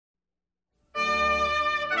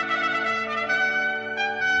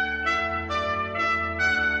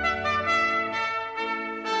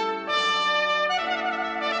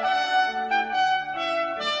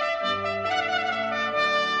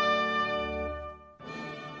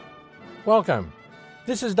Welcome.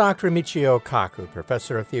 This is Dr. Michio Kaku,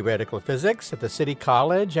 Professor of Theoretical Physics at the City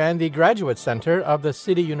College and the Graduate Center of the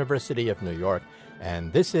City University of New York,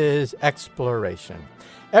 and this is Exploration.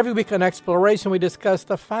 Every week on Exploration, we discuss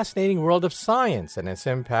the fascinating world of science and its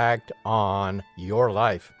impact on your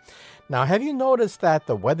life. Now, have you noticed that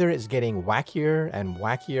the weather is getting wackier and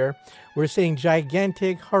wackier? We're seeing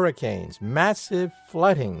gigantic hurricanes, massive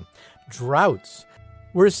flooding, droughts.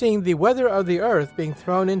 We're seeing the weather of the earth being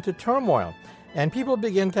thrown into turmoil. And people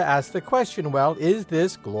begin to ask the question, well, is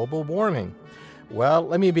this global warming? Well,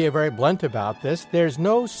 let me be very blunt about this. There's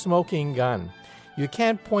no smoking gun. You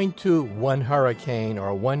can't point to one hurricane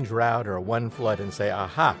or one drought or one flood and say,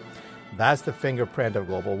 aha, that's the fingerprint of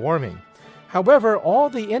global warming. However, all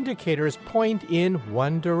the indicators point in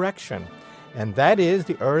one direction, and that is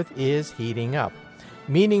the earth is heating up,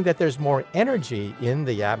 meaning that there's more energy in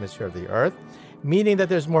the atmosphere of the earth, meaning that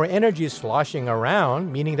there's more energy sloshing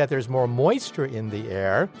around, meaning that there's more moisture in the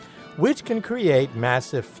air, which can create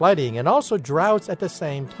massive flooding and also droughts at the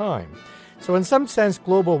same time. So in some sense,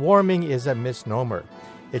 global warming is a misnomer.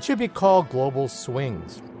 It should be called global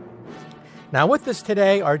swings. Now with us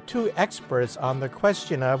today are two experts on the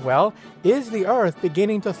question of, well, is the earth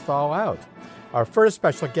beginning to thaw out? Our first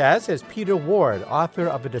special guest is Peter Ward, author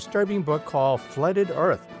of a disturbing book called Flooded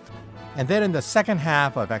Earth. And then in the second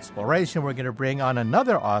half of Exploration, we're going to bring on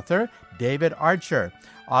another author, David Archer,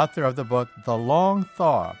 author of the book The Long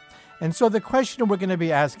Thaw. And so the question we're going to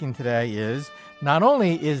be asking today is, not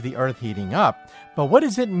only is the Earth heating up, but what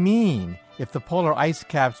does it mean if the polar ice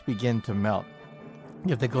caps begin to melt,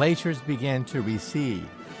 if the glaciers begin to recede,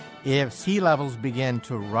 if sea levels begin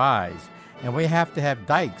to rise, and we have to have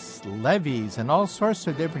dikes, levees, and all sorts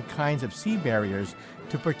of different kinds of sea barriers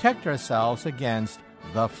to protect ourselves against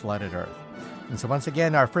the flooded earth. And so once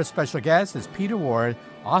again, our first special guest is Peter Ward,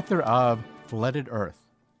 author of Flooded Earth.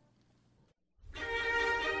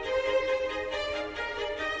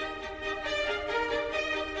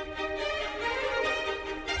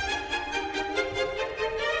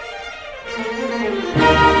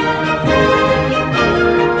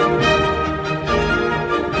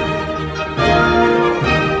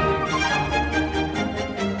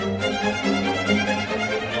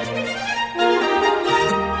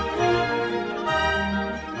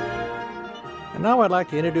 Now I'd like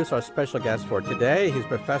to introduce our special guest for today. He's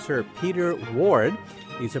Professor Peter Ward.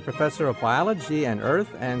 He's a professor of biology and earth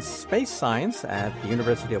and space science at the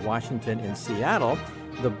University of Washington in Seattle.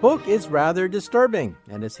 The book is rather disturbing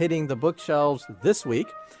and is hitting the bookshelves this week.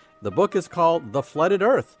 The book is called The Flooded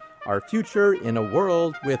Earth, Our Future in a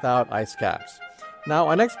World Without Ice Caps. Now,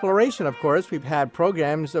 on Exploration, of course, we've had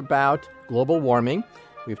programs about global warming.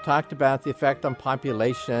 We've talked about the effect on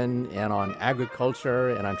population and on agriculture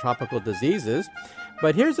and on tropical diseases.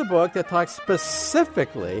 But here's a book that talks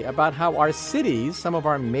specifically about how our cities, some of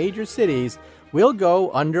our major cities, will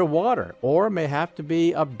go underwater or may have to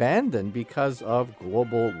be abandoned because of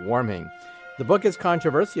global warming. The book is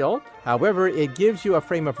controversial. However, it gives you a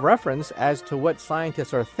frame of reference as to what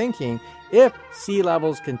scientists are thinking if sea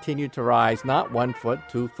levels continue to rise, not 1 foot,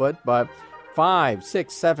 2 foot, but 5,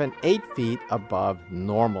 6, 7, 8 feet above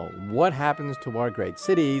normal. What happens to our great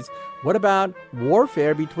cities? What about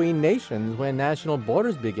warfare between nations when national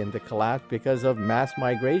borders begin to collapse because of mass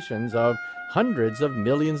migrations of hundreds of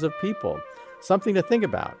millions of people? Something to think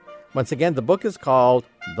about. Once again, the book is called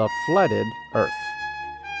The Flooded Earth.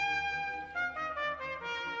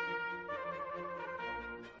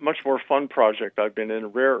 Much more fun project I've been in,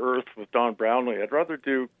 Rare Earth with Don Brownlee. I'd rather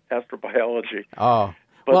do astrobiology. Oh.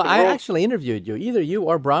 But well, I actually interviewed you, either you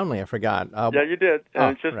or Brownlee, I forgot. Yeah, you did.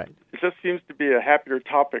 And right. It just seems to be a happier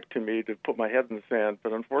topic to me to put my head in the sand.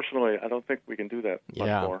 But unfortunately, I don't think we can do that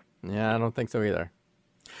much more. Yeah, I don't think so either.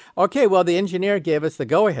 Okay, well, the engineer gave us the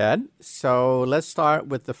go-ahead. So let's start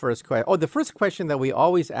with the first question. Oh, the first question that we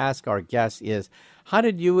always ask our guests is, how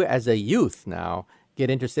did you as a youth now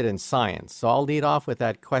get interested in science? So I'll lead off with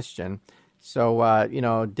that question. So,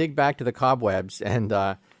 dig back to the cobwebs and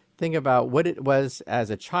think about what it was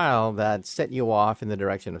as a child that set you off in the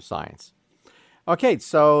direction of science. Okay,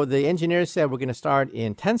 so the engineer said we're going to start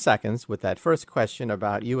in 10 seconds with that first question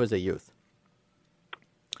about you as a youth.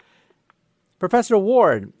 Professor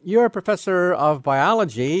Ward, you're a professor of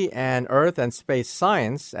biology and earth and space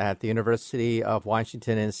science at the University of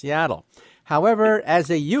Washington in Seattle. However,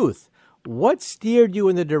 as a youth, what steered you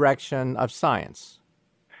in the direction of science?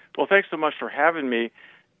 Well, thanks so much for having me.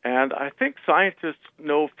 And I think scientists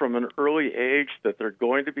know from an early age that they're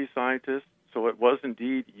going to be scientists, so it was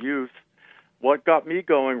indeed youth. What got me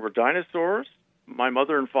going were dinosaurs. My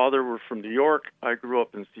mother and father were from New York. I grew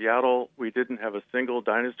up in Seattle. We didn't have a single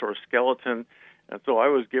dinosaur skeleton, And so I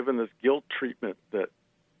was given this guilt treatment that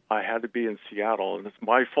I had to be in Seattle, and it's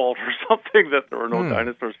my fault or something that there were no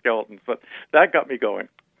dinosaur skeletons. But that got me going.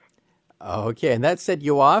 Okay, and that set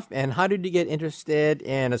you off. And how did you get interested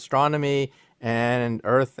in astronomy and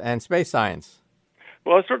Earth and space science?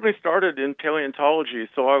 Well, I certainly started in paleontology,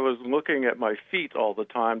 so I was looking at my feet all the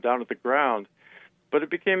time down at the ground. But it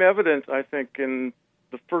became evident, I think, in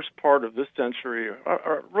the first part of this century,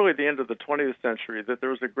 or really the end of the 20th century, that there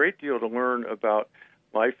was a great deal to learn about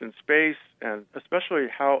life in space and especially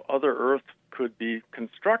how other Earth could be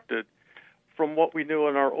constructed from what we knew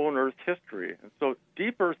in our own Earth history. And so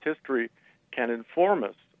deep Earth history can inform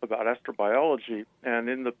us about astrobiology. And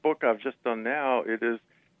in the book I've just done now, it is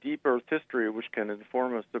Deep Earth History, which can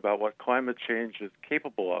inform us about what climate change is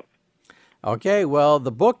capable of. Okay, well,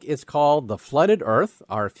 the book is called The Flooded Earth,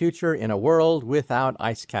 Our Future in a World Without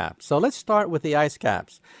Ice Caps. So let's start with the ice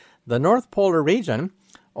caps. The North Polar region,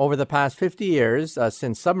 over the past 50 years,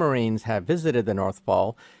 since submarines have visited the North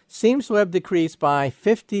Pole, seems to have decreased by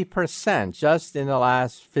 50% just in the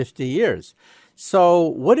last 50 years. So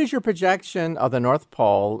what is your projection of the North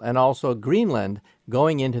Pole and also Greenland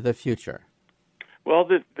going into the future? Well,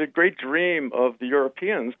 the great dream of the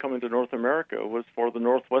Europeans coming to North America was for the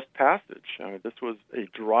Northwest Passage. I mean, this was a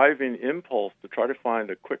driving impulse to try to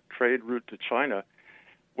find a quick trade route to China.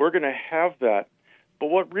 We're going to have that.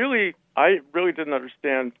 But what I really didn't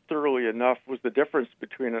understand thoroughly enough was the difference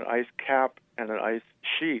between an ice cap and an ice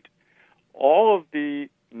sheet. All of the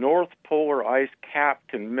North Polar ice cap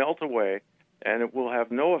can melt away, and it will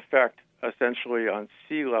have no effect, essentially, on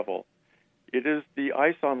sea level. It is the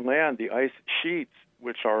ice on land, the ice sheets,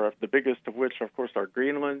 which are the biggest of which, of course, are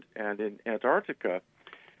Greenland and in Antarctica.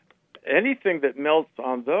 Anything that melts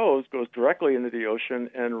on those goes directly into the ocean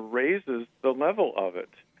and raises the level of it.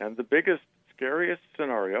 And the biggest, scariest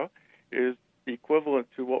scenario is equivalent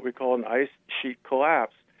to what we call an ice sheet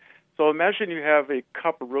collapse. So imagine you have a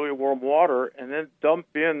cup of really warm water and then dump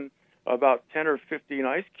in about 10 or 15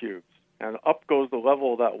 ice cubes. And up goes the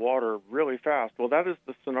level of that water really fast. Well, that is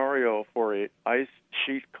the scenario for an ice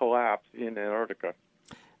sheet collapse in Antarctica.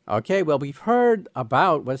 Okay, well, we've heard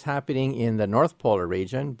about what's happening in the North Polar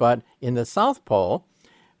region, but in the South Pole,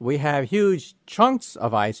 we have huge chunks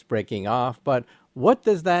of ice breaking off. But what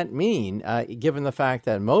does that mean, given the fact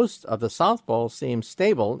that most of the South Pole seems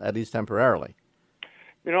stable, at least temporarily?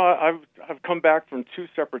 You know, I've come back from two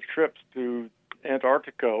separate trips to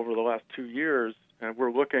Antarctica over the last 2 years, and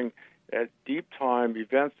we're looking at deep time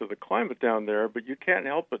events of the climate down there, but you can't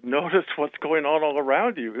help but notice what's going on all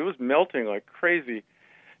around you. It was melting like crazy.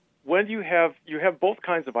 When you have both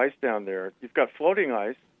kinds of ice down there, you've got floating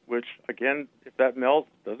ice, which again, if that melts,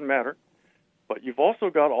 doesn't matter. But you've also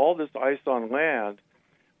got all this ice on land.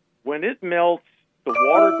 When it melts, the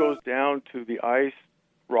water goes down to the ice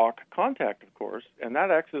rock contact, of course, and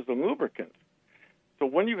that acts as a lubricant. So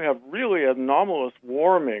when you have really anomalous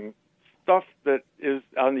warming, stuff that is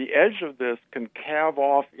on the edge of this can calve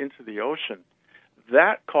off into the ocean.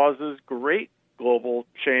 That causes great global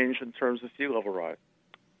change in terms of sea level rise.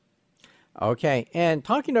 Okay, and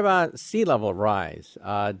talking about sea level rise,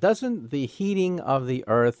 doesn't the heating of the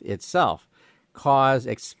Earth itself cause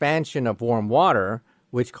expansion of warm water,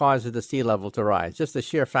 which causes the sea level to rise? Just the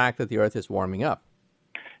sheer fact that the Earth is warming up.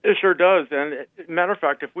 It sure does. And matter of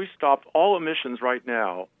fact, if we stopped all emissions right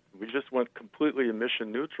now, we just went completely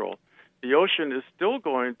emission neutral, the ocean is still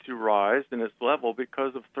going to rise in its level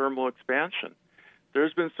because of thermal expansion.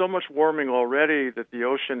 There's been so much warming already that the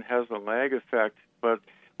ocean has a lag effect, but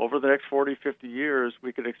over the next 40, 50 years,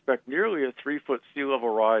 we could expect nearly a 3-foot sea level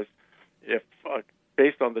rise if,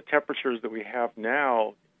 based on the temperatures that we have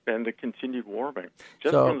now and the continued warming,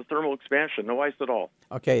 just from the thermal expansion, no ice at all.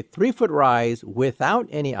 Okay, 3-foot rise without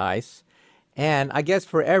any ice, and I guess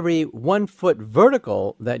for every 1 foot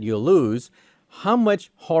vertical that you lose, how much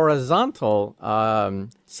horizontal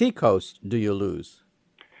seacoast do you lose?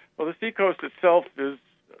 Well, the seacoast itself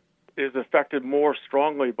is affected more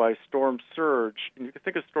strongly by storm surge. And you can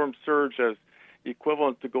think of storm surge as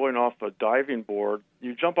equivalent to going off a diving board.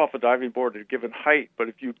 You jump off a diving board at a given height, but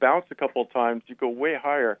if you bounce a couple of times, you go way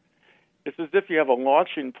higher. It's as if you have a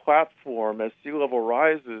launching platform as sea level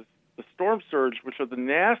rises. The storm surge, which are the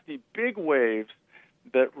nasty big waves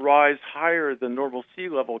that rise higher than normal sea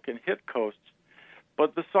level, can hit coasts.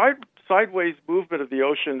 But the sideways movement of the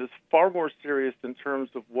ocean is far more serious in terms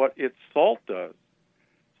of what its salt does.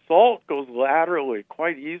 Salt goes laterally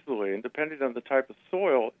quite easily, and depending on the type of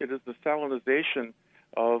soil, it is the salinization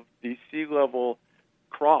of the sea level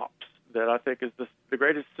crops that I think is the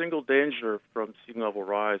greatest single danger from sea level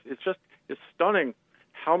rise. It's stunning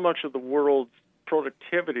how much of the world's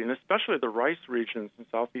productivity, and especially the rice regions in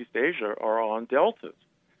Southeast Asia, are on deltas.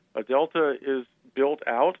 A delta is built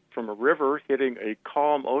out from a river hitting a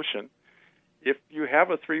calm ocean. If you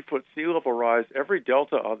have a 3-foot sea level rise, every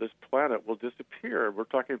delta on this planet will disappear. We're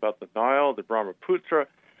talking about the Nile, the Brahmaputra,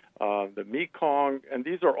 the Mekong, and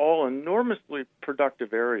these are all enormously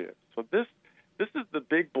productive areas. So this is the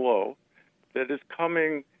big blow that is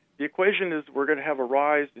coming. The equation is we're going to have a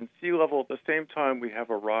rise in sea level at the same time we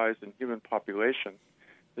have a rise in human population.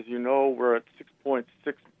 As you know, we're at 6.6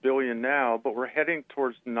 billion now, but we're heading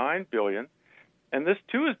towards 9 billion. And this,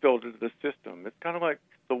 too, is built into the system. It's kind of like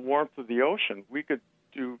the warmth of the ocean. We could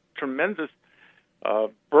do tremendous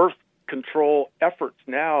birth control efforts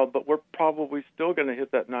now, but we're probably still going to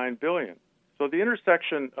hit that 9 billion. So the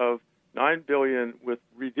intersection of 9 billion with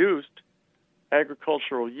reduced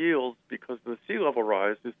agricultural yields because of the sea level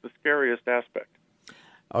rise is the scariest aspect.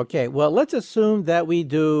 Okay, well, let's assume that we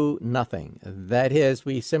do nothing. That is,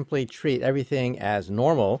 we simply treat everything as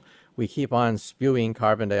normal. We keep on spewing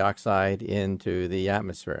carbon dioxide into the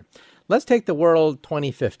atmosphere. Let's take the world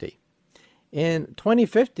 2050. In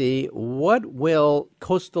 2050, what will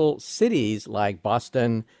coastal cities like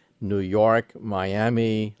Boston, New York,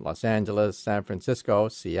 Miami, Los Angeles, San Francisco,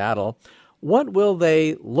 Seattle, what will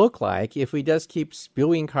they look like if we just keep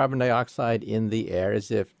spewing carbon dioxide in the air as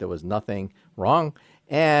if there was nothing wrong,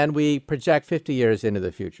 and we project 50 years into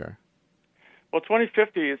the future? Well,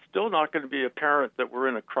 2050 is still not going to be apparent that we're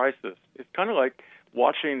in a crisis. It's kind of like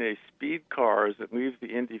watching a speed car as it leaves the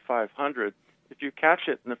Indy 500. If you catch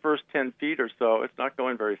it in the first 10 feet or so, it's not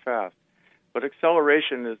going very fast. But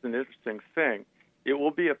acceleration is an interesting thing. It will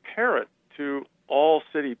be apparent to all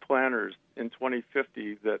city planners in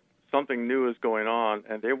 2050 that something new is going on,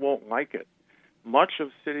 and they won't like it. Much of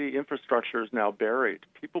city infrastructure is now buried.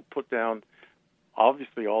 People put down,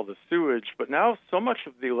 obviously, all the sewage, but now so much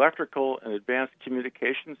of the electrical and advanced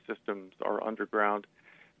communication systems are underground.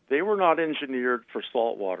 They were not engineered for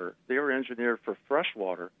salt water. They were engineered for fresh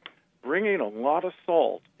water. Bringing a lot of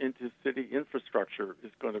salt into city infrastructure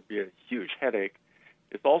is going to be a huge headache.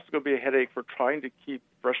 It's also going to be a headache for trying to keep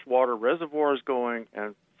freshwater reservoirs going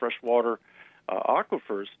and freshwater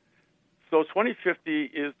aquifers. So 2050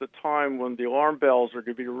 is the time when the alarm bells are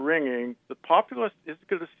going to be ringing. The populace isn't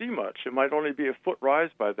going to see much. It might only be a foot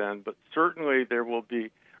rise by then, but certainly there will be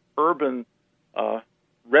urban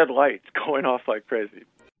red lights going off like crazy.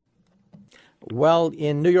 Well,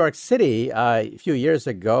 in New York City, a few years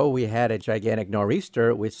ago, we had a gigantic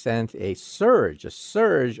nor'easter which sent a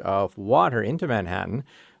surge of water into Manhattan,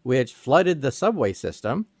 which flooded the subway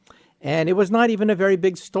system. And it was not even a very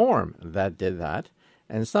big storm that did that.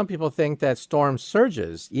 And some people think that storm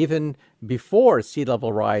surges, even before sea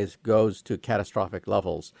level rise goes to catastrophic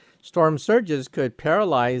levels, storm surges could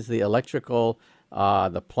paralyze the electrical,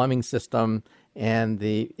 the plumbing system, and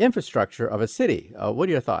the infrastructure of a city. What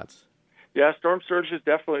are your thoughts? Yeah, storm surge is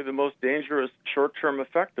definitely the most dangerous short-term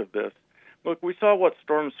effect of this. Look, we saw what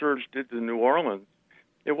storm surge did to New Orleans.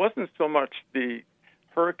 It wasn't so much the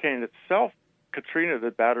hurricane itself, Katrina,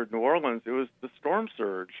 that battered New Orleans. It was the storm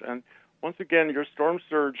surge. And once again, your storm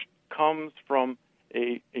surge comes from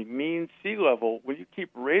a mean sea level. When you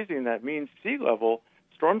keep raising that mean sea level,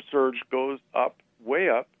 storm surge goes up, way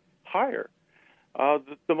up, higher.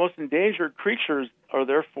 The most endangered creatures are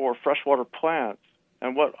therefore freshwater plants.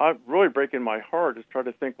 And what I'm really breaking my heart is trying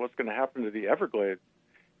to think what's going to happen to the Everglades.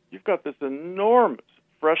 You've got this enormous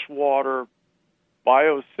freshwater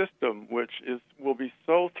biosystem, which will be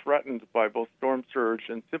so threatened by both storm surge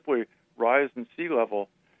and simply rise in sea level.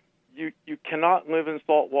 You cannot live in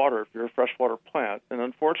salt water if you're a freshwater plant. And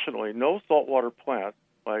unfortunately, no saltwater plant,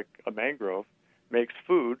 like a mangrove, makes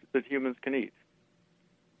food that humans can eat.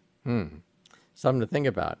 Something to think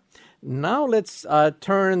about. Now let's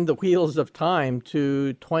turn the wheels of time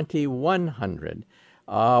to 2100.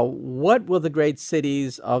 What will the great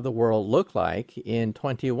cities of the world look like in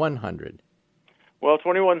 2100? Well,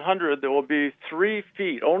 2100, there will be 3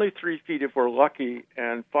 feet, only 3 feet if we're lucky,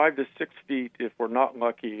 and 5 to 6 feet if we're not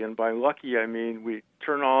lucky. And by lucky, I mean we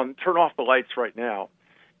turn off the lights right now.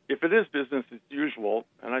 If it is business as usual,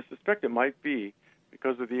 and I suspect it might be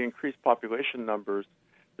because of the increased population numbers,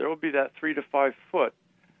 there will be that 3 to 5 foot.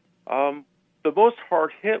 The most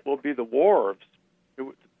hard hit will be the wharves.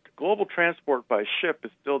 Global transport by ship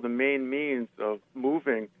is still the main means of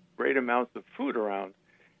moving great amounts of food around.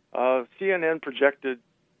 CNN projected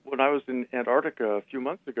when I was in Antarctica a few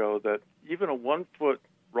months ago that even a 1 foot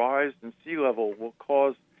rise in sea level will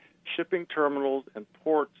cause shipping terminals and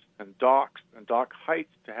ports and docks and dock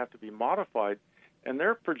heights to have to be modified. And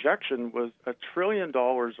their projection was $1 trillion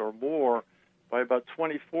or more by about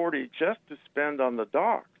 2040 just to spend on the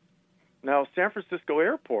docks. Now, San Francisco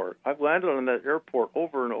Airport, I've landed on that airport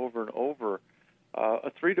over and over and over.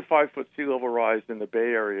 A 3 to 5 foot sea level rise in the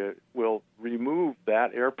Bay Area will remove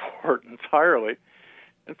that airport entirely.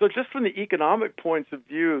 And so, just from the economic points of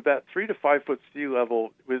view, that 3 to 5 foot sea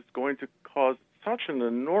level is going to cause such an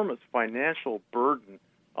enormous financial burden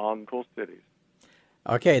on coast cities.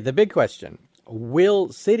 Okay, the big question.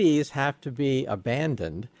 Will cities have to be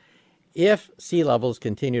abandoned if sea levels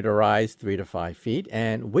continue to rise 3 to 5 feet?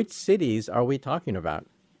 And which cities are we talking about?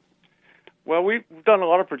 Well, we've done a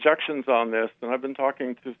lot of projections on this, and I've been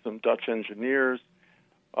talking to some Dutch engineers.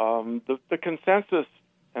 The consensus,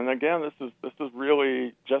 and again, this is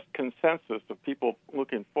really just consensus of people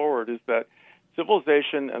looking forward, is that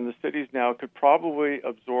civilization and the cities now could probably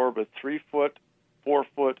absorb a 3 foot, 4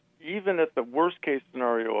 foot, even at the worst case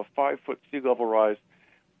scenario, a 5 foot sea level rise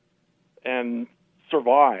and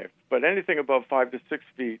survive. But anything above 5 to 6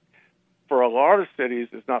 feet for a lot of cities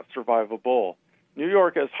is not survivable. New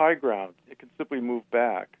York has high ground. It can simply move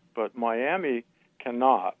back. But Miami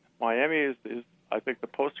cannot. Miami is I think, the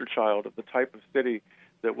poster child of the type of city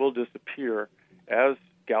that will disappear, as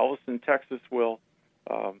Galveston, Texas will,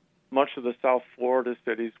 much of the South Florida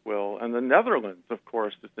cities will, and the Netherlands, of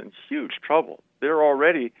course, is in huge trouble. They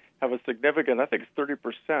already have a significant, I think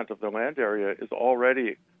 30% of the land area is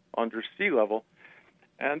already under sea level,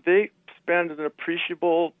 and they spend an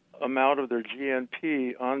appreciable amount of their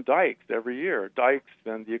GNP on dikes every year. Dikes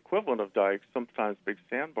and the equivalent of dikes, sometimes big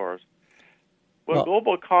sandbars. When the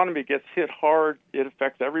global economy gets hit hard, it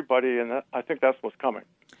affects everybody, and I think that's what's coming.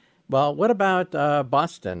 Well, what about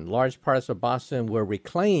Boston? Large parts of Boston were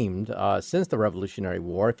reclaimed since the Revolutionary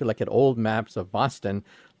War. If you look at old maps of Boston,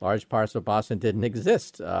 large parts of Boston didn't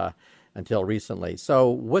exist until recently. So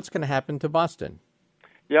what's going to happen to Boston?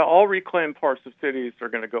 Yeah, all reclaimed parts of cities are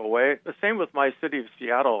going to go away. The same with my city of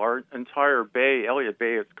Seattle. Our entire bay, Elliott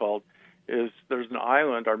Bay it's called, there's an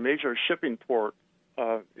island. Our major shipping port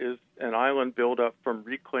is an island built up from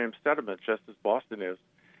reclaimed sediment, just as Boston is.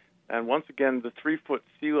 And once again, the 3 foot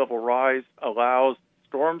sea level rise allows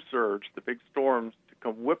storm surge, the big storms, to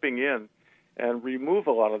come whipping in and remove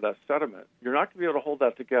a lot of that sediment. You're not going to be able to hold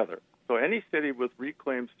that together. So any city with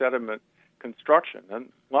reclaimed sediment construction, and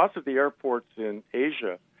lots of the airports in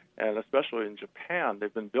Asia, and especially in Japan,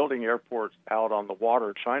 they've been building airports out on the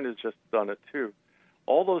water. China's just done it too.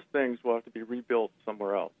 All those things will have to be rebuilt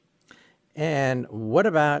somewhere else. And what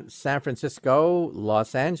about San Francisco,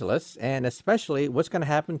 Los Angeles, and especially what's going to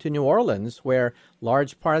happen to New Orleans, where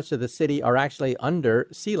large parts of the city are actually under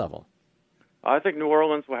sea level? I think New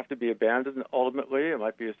Orleans will have to be abandoned ultimately. It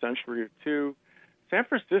might be a century or two. San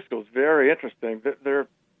Francisco is very interesting. They're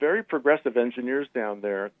very progressive engineers down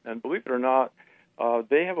there, and believe it or not,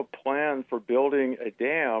 they have a plan for building a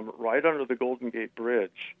dam right under the Golden Gate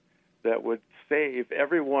Bridge that would save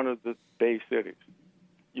every one of the Bay cities.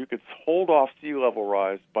 You could hold off sea level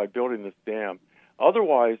rise by building this dam.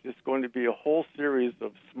 Otherwise, it's going to be a whole series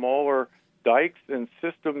of smaller dikes and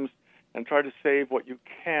systems and try to save what you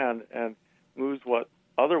can and lose what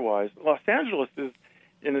otherwise. Los Angeles is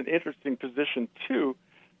in an interesting position, too,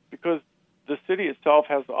 because the city itself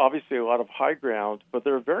has obviously a lot of high ground, but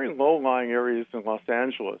there are very low-lying areas in Los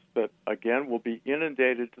Angeles that, again, will be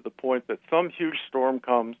inundated to the point that some huge storm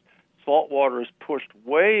comes, salt water is pushed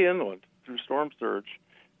way inland through storm surge,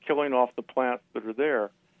 killing off the plants that are there.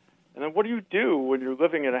 And then what do you do when you're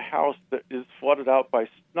living in a house that is flooded out by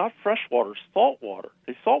not fresh water, salt water?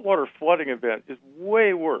 A saltwater flooding event is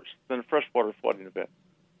way worse than a freshwater flooding event.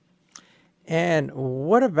 And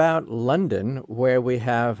what about London, where we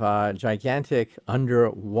have gigantic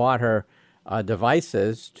underwater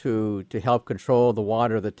devices to help control the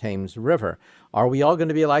water of the Thames River? Are we all going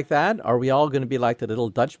to be like that? Are we all going to be like the little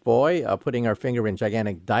Dutch boy putting our finger in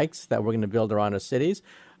gigantic dikes that we're going to build around our cities?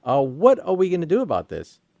 What are we going to do about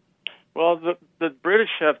this? Well, the British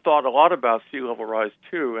have thought a lot about sea level rise,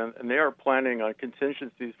 too, and they are planning on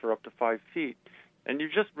contingencies for up to 5 feet. And you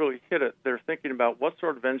just really hit it. They're thinking about what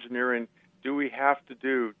sort of engineering do we have to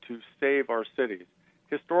do to save our cities.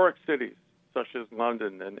 Historic cities, such as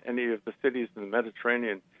London and any of the cities in the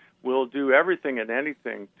Mediterranean, will do everything and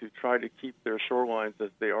anything to try to keep their shorelines as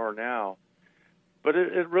they are now. But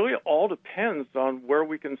it really all depends on where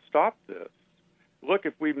we can stop this. Look,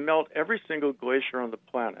 if we melt every single glacier on the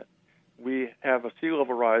planet, we have a sea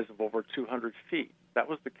level rise of over 200 feet. That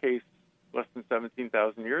was the case less than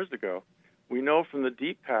 17,000 years ago. We know from the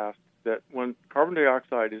deep past that when carbon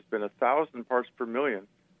dioxide has been 1,000 parts per million,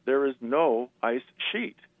 there is no ice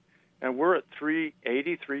sheet. And we're at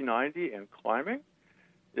 380, 390 and climbing.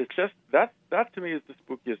 It's just, that to me is the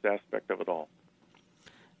spookiest aspect of it all.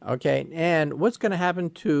 Okay, and what's going to happen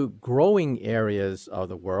to growing areas of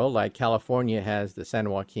the world? Like California has the San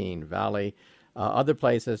Joaquin Valley, other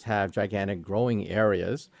places have gigantic growing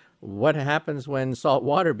areas. What happens when salt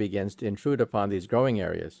water begins to intrude upon these growing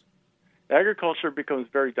areas? Agriculture becomes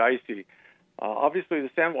very dicey. Obviously, the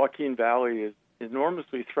San Joaquin Valley is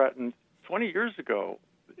enormously threatened. 20 years ago,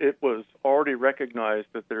 it was already recognized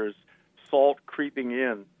that there's salt creeping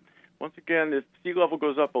in. Once again, if sea level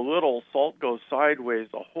goes up a little, salt goes sideways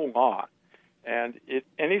a whole lot. And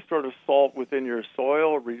any sort of salt within your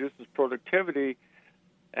soil reduces productivity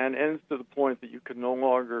and ends to the point that you can no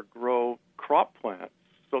longer grow crop plants.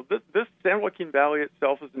 So this San Joaquin Valley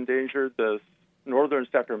itself is endangered. The northern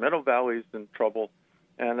Sacramento Valley is in trouble.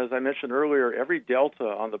 And as I mentioned earlier, every delta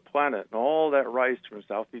on the planet and all that rice from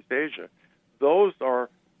Southeast Asia, those are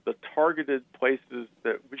the targeted places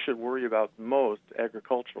that we should worry about most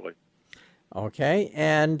agriculturally. Okay,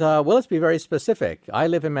 and well, let's be very specific. I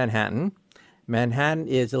live in Manhattan. Manhattan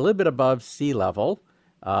is a little bit above sea level.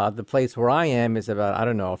 The place where I am is about, I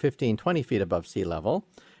don't know, 15, 20 feet above sea level.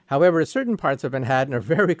 However, certain parts of Manhattan are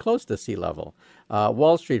very close to sea level.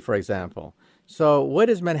 Wall Street, for example. So what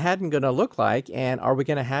is Manhattan going to look like, and are we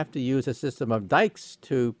going to have to use a system of dikes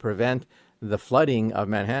to prevent the flooding of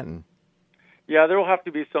Manhattan? Yeah, there will have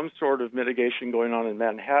to be some sort of mitigation going on in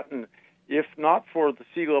Manhattan, if not for the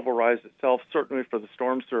sea level rise itself, certainly for the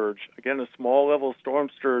storm surge. Again, a small level storm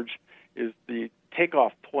surge is the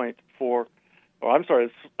takeoff point for,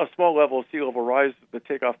 a small level of sea level rise is the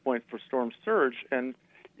takeoff point for storm surge. And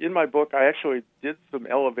in my book, I actually did some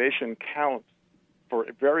elevation counts for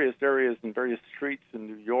various areas and various streets in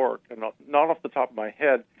New York. And not off the top of my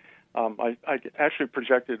head, I actually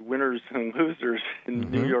projected winners and losers in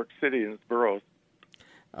New York City and its boroughs.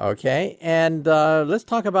 Okay, and let's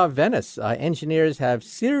talk about Venice. Engineers have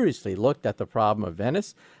seriously looked at the problem of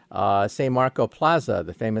Venice. San Marco Plaza,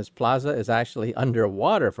 the famous plaza, is actually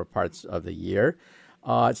underwater for parts of the year.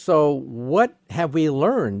 So what have we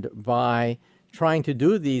learned by trying to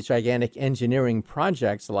do these gigantic engineering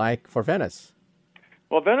projects like for Venice?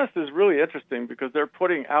 Well, Venice is really interesting because they're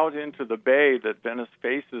putting out into the bay that Venice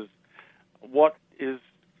faces what is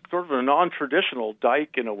sort of a non-traditional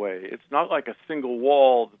dike in a way. It's not like a single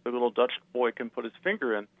wall that the little Dutch boy can put his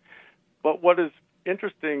finger in. But what is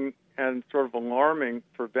interesting and sort of alarming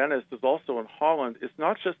for Venice is also in Holland. It's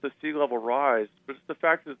not just the sea level rise, but it's the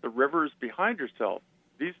fact that the rivers behind yourself.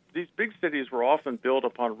 These big cities were often built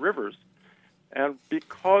upon rivers. And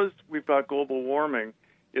because we've got global warming,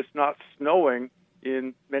 it's not snowing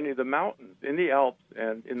in many of the mountains. In the Alps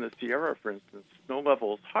and in the Sierra, for instance, snow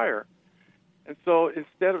level is higher. And so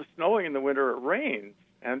instead of snowing in the winter, it rains.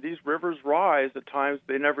 And these rivers rise at times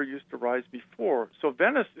they never used to rise before. So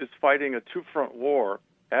Venice is fighting a two-front war,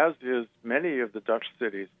 as is many of the Dutch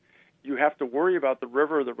cities. You have to worry about the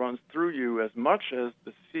river that runs through you as much as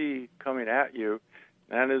the sea coming at you.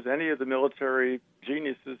 And as any of the military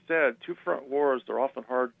geniuses said, two-front wars are often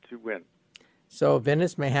hard to win. So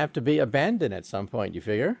Venice may have to be abandoned at some point, you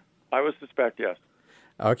figure? I would suspect, yes.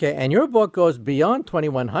 Okay, and your book goes beyond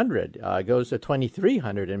 2100, goes to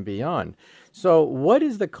 2300 and beyond. So what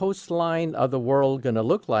is the coastline of the world going to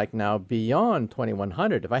look like now beyond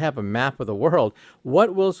 2100? If I have a map of the world,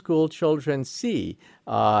 what will school children see?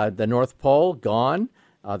 The North Pole gone,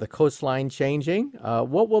 the coastline changing.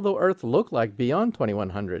 What will the Earth look like beyond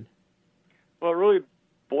 2100? Well, it really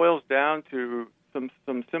boils down to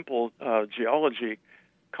some simple geology.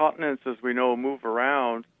 Continents, as we know, move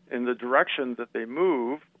around. In the direction that they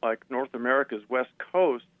move, like North America's west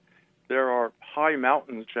coast, there are high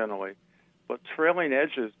mountains generally. But trailing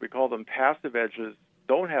edges, we call them passive edges,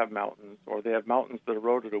 don't have mountains, or they have mountains that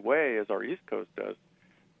eroded away, as our east coast does.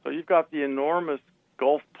 So you've got the enormous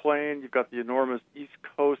Gulf Plain, you've got the enormous East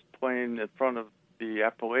Coast Plain in front of the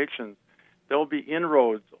Appalachians. There will be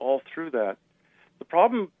inroads all through that. The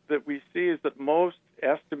problem that we see is that most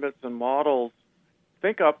estimates and models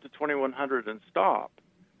think up to 2100 and stop.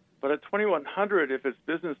 But at 2100, if it's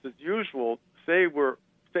business as usual, say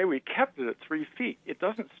we kept it at 3 feet, it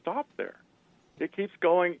doesn't stop there. It keeps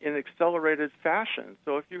going in accelerated fashion.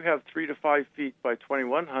 So if you have 3 to 5 feet by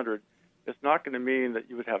 2100, it's not going to mean that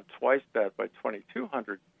you would have twice that by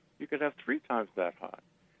 2200. You could have 3 times that high.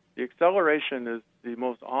 The acceleration is the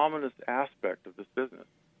most ominous aspect of this business.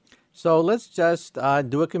 So let's just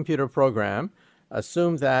do a computer program.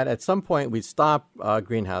 Assume that at some point we stop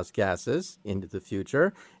greenhouse gases into the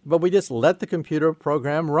future, but we just let the computer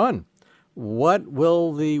program run. What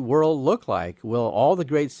will the world look like? Will all the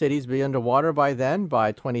great cities be underwater by then,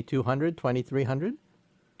 by 2200, 2300?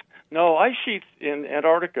 No, ice sheets in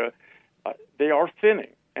Antarctica, they are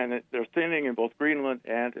thinning. and they're thinning in both Greenland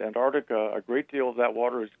and Antarctica. A great deal of that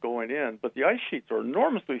water is going in, but the ice sheets are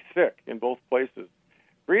enormously thick in both places.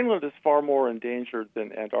 Greenland is far more endangered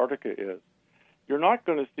than Antarctica is. You're not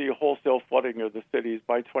going to see a wholesale flooding of the cities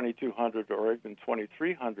by 2200 or even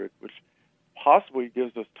 2300, which possibly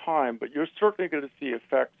gives us time, but you're certainly going to see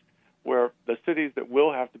effects where the cities that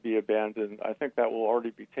will have to be abandoned, I think that will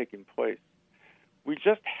already be taking place. We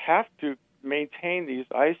just have to maintain these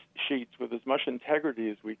ice sheets with as much integrity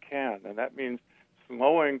as we can, and that means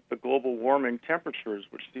slowing the global warming temperatures,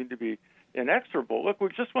 which seem to be inexorable. Look, we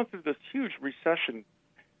just went through this huge recession.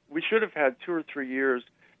 We should have had 2 or 3 years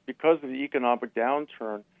because of the economic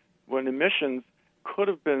downturn when emissions could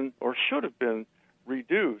have been or should have been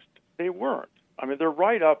reduced. They weren't. I mean, they're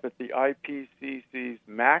right up at the IPCC's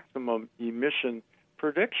maximum emission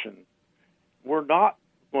predictions. We're not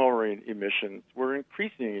lowering emissions. We're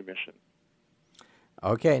increasing emissions.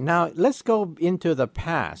 Okay, now let's go into the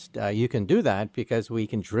past. You can do that because we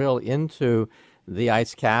can drill into the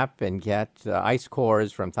ice cap and get ice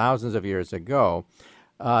cores from thousands of years ago.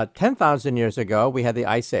 10,000 years ago, we had the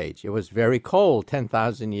Ice Age. It was very cold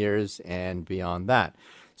 10,000 years and beyond that.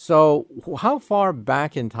 So how far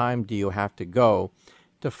back in time do you have to go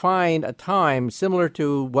to find a time similar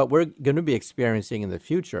to what we're going to be experiencing in the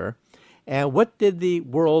future? And what did the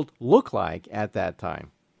world look like at that time?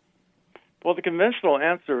 Well, the conventional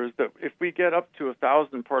answer is that if we get up to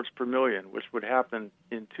 1,000 parts per million, which would happen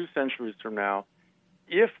in 2 centuries from now,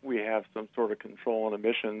 if we have some sort of control on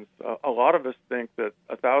emissions, a lot of us think that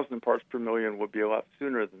 1,000 parts per million would be a lot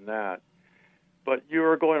sooner than that. But you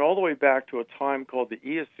are going all the way back to a time called the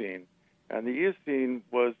Eocene. And the Eocene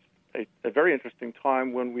was a very interesting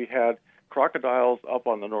time when we had crocodiles up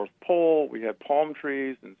on the North Pole. We had palm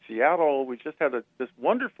trees in Seattle. We just had this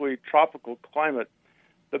wonderfully tropical climate.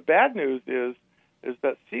 The bad news is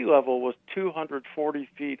that sea level was 240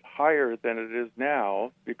 feet higher than it is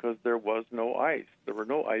now because there was no ice. There were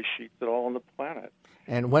no ice sheets at all on the planet.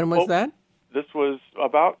 And when was that? This was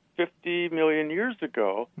about 50 million years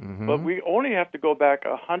ago, but we only have to go back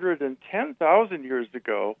 110,000 years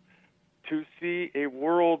ago to see a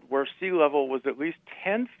world where sea level was at least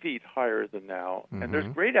 10 feet higher than now. And there's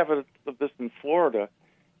great evidence of this in Florida.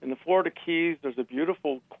 In the Florida Keys, there's a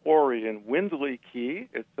beautiful quarry in Windley Key.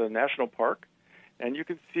 It's a national park. And you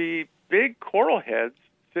can see big coral heads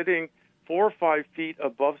sitting 4 or 5 feet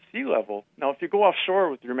above sea level. Now, if you go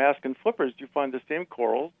offshore with your mask and flippers, you find the same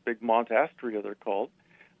corals, big Montastria they're called,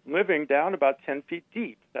 living down about 10 feet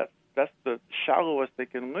deep. That's the shallowest they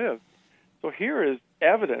can live. So here is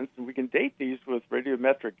evidence, and we can date these with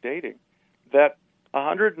radiometric dating, that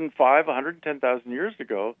 110,000 years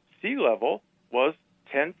ago, sea level was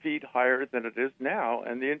 10 feet higher than it is now,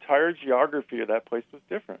 and the entire geography of that place was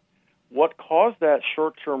different. What caused that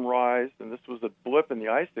short-term rise, and this was a blip in the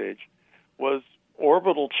Ice Age, was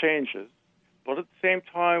orbital changes. But at the same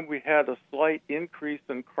time, we had a slight increase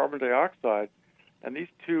in carbon dioxide, and these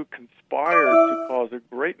two conspired to cause a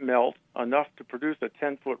great melt, enough to produce a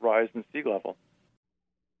 10-foot rise in sea level.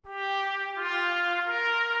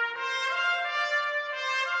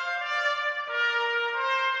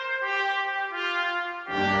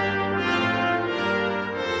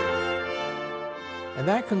 And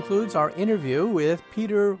that concludes our interview with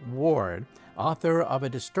Peter Ward, author of a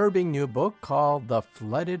disturbing new book called The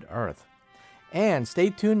Flooded Earth. And stay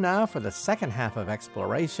tuned now for the second half of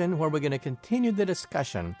Exploration, where we're going to continue the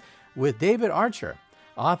discussion with David Archer,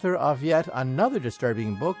 author of yet another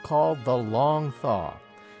disturbing book called The Long Thaw.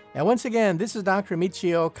 And once again, this is Dr.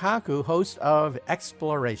 Michio Kaku, host of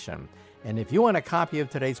Exploration. And if you want a copy of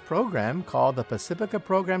today's program, call the Pacifica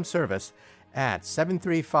Program Service at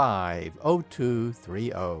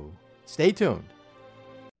 735-0230. Stay tuned.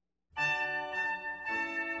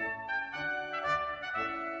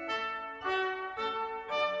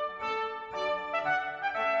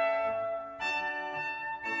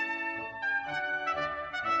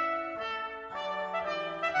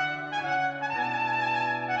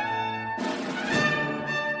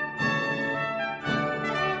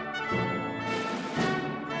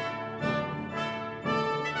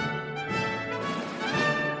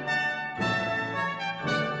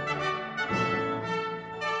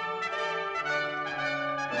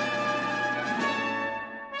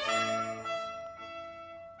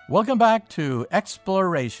 Welcome back to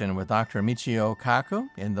Exploration with Dr. Michio Kaku.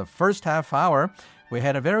 In the first half hour, we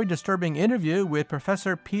had a very disturbing interview with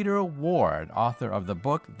Professor Peter Ward, author of the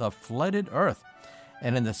book The Flooded Earth.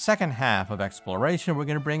 And in the second half of Exploration, we're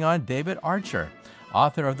going to bring on David Archer,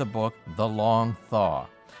 author of the book The Long Thaw.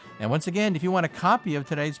 And once again, if you want a copy of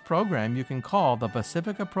today's program, you can call the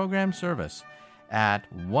Pacifica Program Service at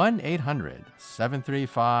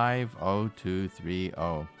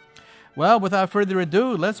 1-800-735-0230. Well, without further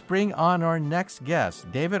ado, let's bring on our next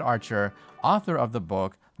guest, David Archer, author of the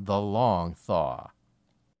book, The Long Thaw.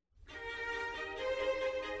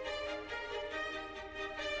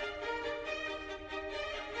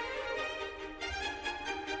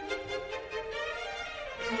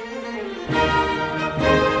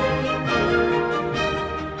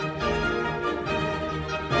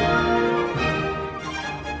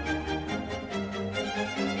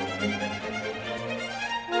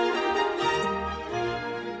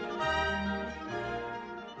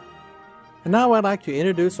 And now I'd like to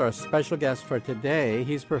introduce our special guest for today.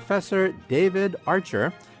 He's Professor David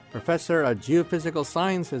Archer, Professor of Geophysical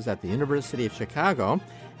Sciences at the University of Chicago,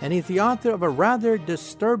 and he's the author of a rather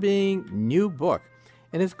disturbing new book,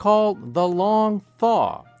 and it's called The Long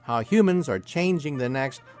Thaw, How Humans Are Changing the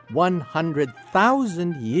Next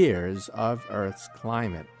 100,000 Years of Earth's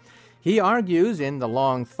Climate. He argues in The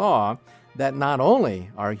Long Thaw that not only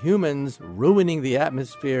are humans ruining the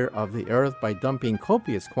atmosphere of the Earth by dumping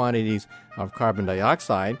copious quantities of carbon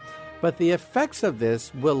dioxide, but the effects of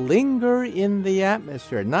this will linger in the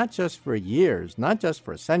atmosphere, not just for years, not just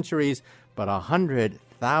for centuries, but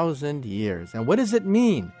 100,000 years. And what does it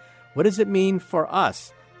mean? What does it mean for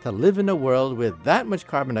us to live in a world with that much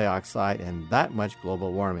carbon dioxide and that much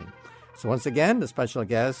global warming? So once again, the special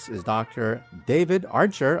guest is Dr. David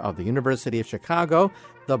Archer of the University of Chicago.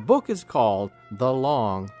 The book is called The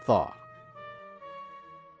Long Thaw.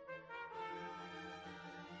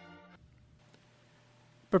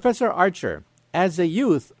 Professor Archer, as a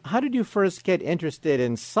youth, how did you first get interested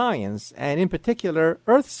in science, and in particular,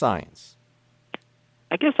 earth science?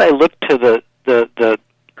 I guess I looked to the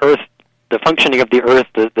Earth, the functioning of the Earth,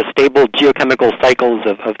 the stable geochemical cycles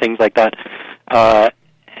of things like that, as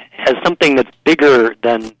something that's bigger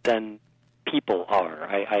than people are.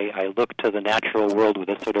 I look to the natural world with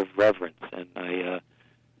a sort of reverence, and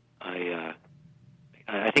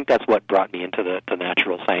I think that's what brought me into the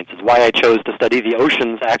natural sciences. Why I chose to study the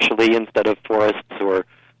oceans, actually, instead of forests or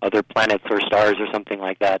other planets or stars or something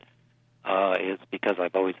like that, is because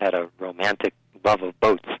I've always had a romantic love of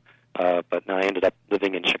boats. But now I ended up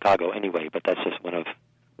living in Chicago anyway. But that's just one of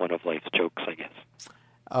life's jokes, I guess.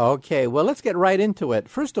 Okay, well, let's get right into it.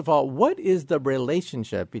 First of all, what is the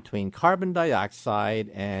relationship between carbon dioxide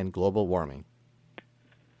and global warming?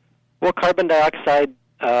 Well, carbon dioxide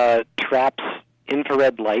traps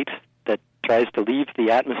infrared light that tries to leave the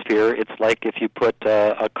atmosphere. It's like if you put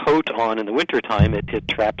a coat on in the wintertime, it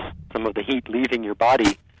traps some of the heat leaving your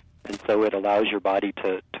body, and so it allows your body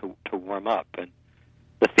to warm up. And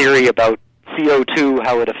the theory about CO2,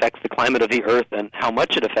 how it affects the climate of the Earth and how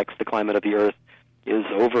much it affects the climate of the Earth, is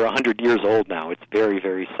over 100 years old now. It's very,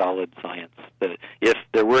 very solid science. That if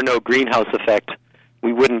there were no greenhouse effect,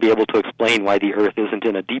 we wouldn't be able to explain why the Earth isn't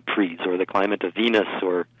in a deep freeze, or the climate of Venus,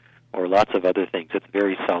 or lots of other things. It's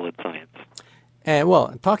very solid science. And,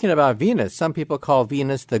 well, talking about Venus, some people call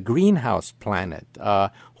Venus the greenhouse planet.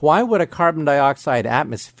 Why would a carbon dioxide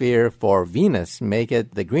atmosphere for Venus make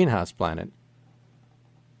it the greenhouse planet?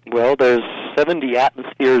 Well, there's 70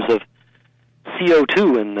 atmospheres of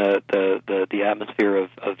CO2 in the atmosphere of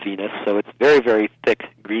Venus, so it's very, very thick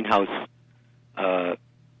greenhouse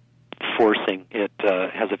forcing. It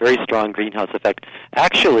has a very strong greenhouse effect.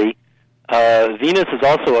 Actually, Venus is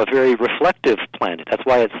also a very reflective planet. That's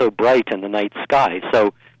why it's so bright in the night sky.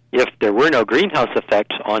 So if there were no greenhouse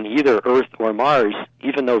effect on either Earth or Mars,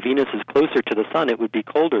 even though Venus is closer to the sun, it would be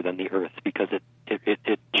colder than the Earth because it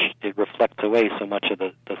reflects away so much of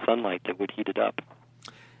the sunlight that would heat it up.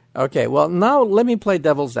 Okay, well, now let me play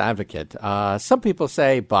devil's advocate. Some people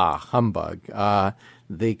say, bah, humbug.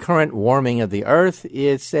 The current warming of the Earth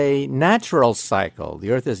is a natural cycle.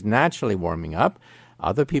 The Earth is naturally warming up.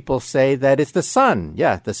 Other people say that it's the sun.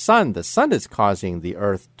 Yeah, the sun. The sun is causing the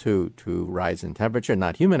Earth to rise in temperature,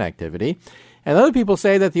 not human activity. And other people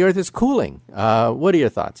say that the Earth is cooling. What are your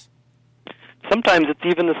thoughts? Sometimes it's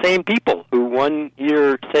even the same people who one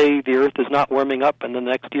year say the Earth is not warming up, and the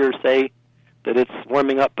next year say that it's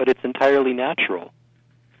warming up, but it's entirely natural.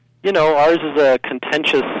 You know, ours is a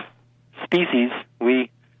contentious species.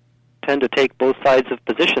 We tend to take both sides of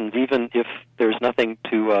positions, even if there's nothing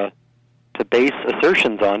to base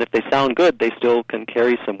assertions on. If they sound good, they still can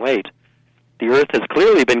carry some weight. The Earth has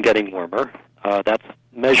clearly been getting warmer. That's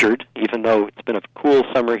measured, even though it's been a cool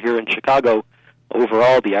summer here in Chicago.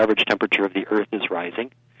 Overall, the average temperature of the Earth is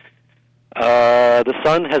rising. The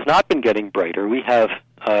sun has not been getting brighter. We have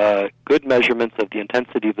good measurements of the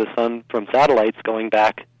intensity of the sun from satellites going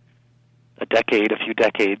back a decade, a few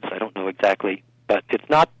decades. I don't know exactly, but it's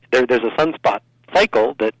not. There's a sunspot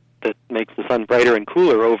cycle that that makes the sun brighter and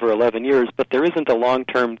cooler over 11 years, but there isn't a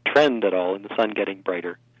long-term trend at all in the sun getting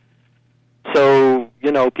brighter. So,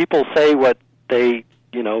 people say what they,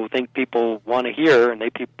 think people want to hear, and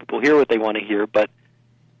people hear what they want to hear, but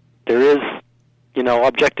there is,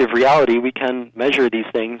 objective reality. We can measure these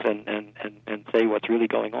things and say what's really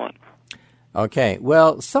going on. Okay.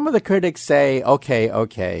 Well, some of the critics say,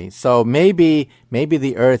 okay, so maybe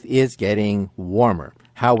the Earth is getting warmer.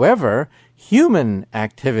 However, human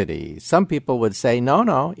activity, some people would say,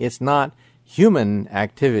 no, it's not human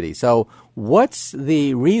activity. So what's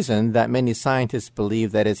the reason that many scientists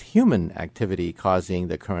believe that it's human activity causing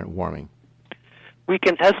the current warming? We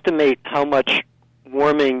can estimate how much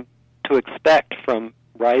warming to expect from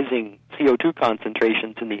rising CO2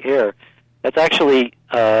 concentrations in the air. That's actually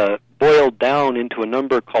boiled down into a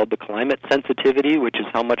number called the climate sensitivity, which is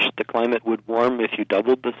how much the climate would warm if you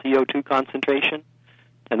doubled the CO2 concentration.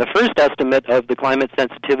 And the first estimate of the climate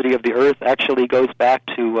sensitivity of the Earth actually goes back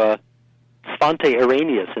to Svante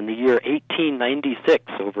Arrhenius in the year 1896,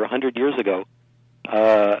 over 100 years ago,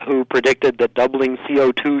 who predicted that doubling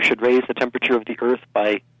CO2 should raise the temperature of the Earth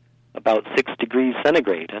by about 6 degrees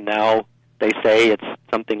centigrade. And now they say it's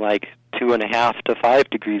something like 2.5 to 5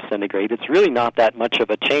 degrees centigrade. It's really not that much of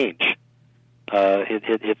a change.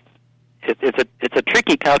 It's a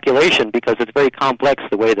tricky calculation because it's very complex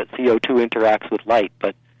the way that CO2 interacts with light.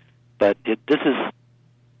 But this is,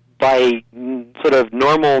 by sort of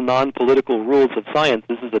normal non-political rules of science,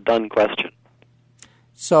 this is a done question.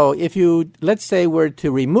 So if you, let's say, were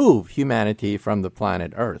to remove humanity from the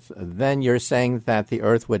planet Earth, then you're saying that the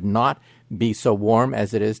Earth would not be so warm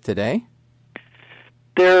as it is today?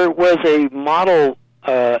 There was a model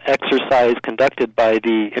exercise conducted by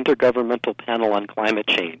the Intergovernmental Panel on Climate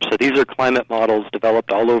Change. So these are climate models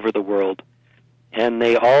developed all over the world, and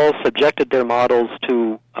they all subjected their models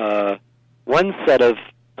to one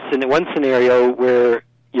scenario where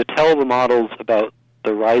you tell the models about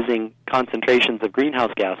the rising concentrations of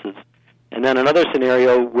greenhouse gases, and then another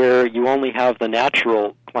scenario where you only have the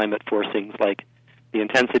natural climate forcings, like the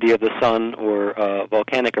intensity of the sun or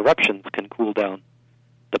volcanic eruptions can cool down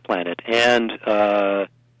the planet. And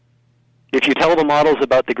if you tell the models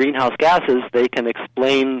about the greenhouse gases, they can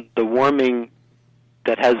explain the warming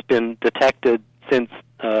that has been detected since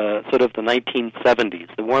sort of the 1970s.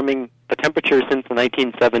 The temperature since the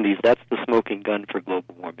 1970s, that's the smoking gun for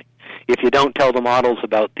global warming. If you don't tell the models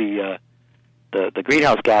about the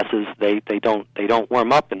greenhouse gases, they don't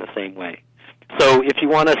warm up in the same way. So if you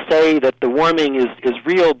want to say that the warming is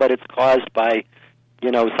real, but it's caused by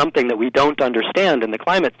something that we don't understand in the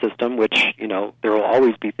climate system, which, there will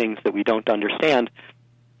always be things that we don't understand,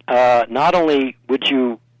 not only would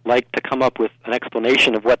you like to come up with an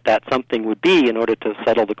explanation of what that something would be in order to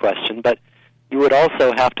settle the question, but you would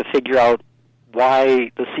also have to figure out why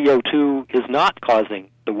the CO2 is not causing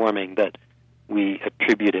the warming that we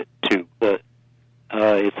attribute it to.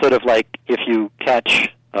 It's sort of like if you catch,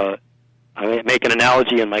 I make an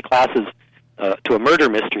analogy in my classes to a murder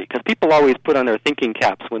mystery, because people always put on their thinking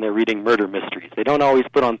caps when they're reading murder mysteries. They don't always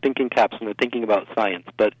put on thinking caps when they're thinking about science.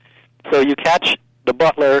 But so you catch the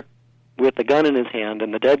butler with the gun in his hand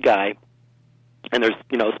and the dead guy, and there's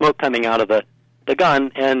smoke coming out of the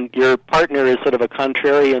gun, and your partner is sort of a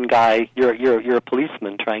contrarian guy. You're a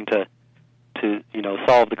policeman trying to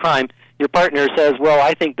solve the crime. Your partner says, "Well,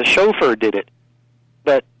 I think the chauffeur did it,"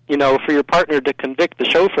 but for your partner to convict the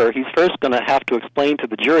chauffeur, he's first going to have to explain to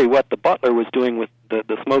the jury what the butler was doing with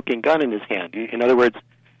the smoking gun in his hand. In other words,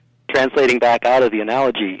 translating back out of the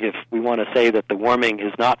analogy, if we want to say that the warming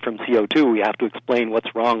is not from CO2, we have to explain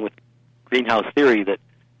what's wrong with greenhouse theory, that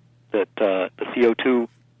the CO2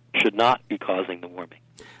 should not be causing the warming.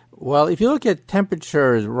 Well, if you look at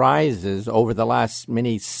temperature rises over the last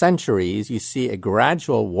many centuries, you see a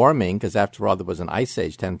gradual warming, because after all, there was an ice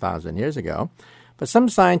age 10,000 years ago. But some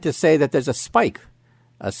scientists say that there's a spike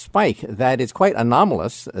that is quite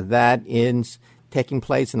anomalous that is taking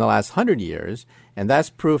place in the last 100 years, and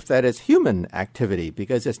that's proof that it's human activity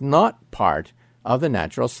because it's not part of the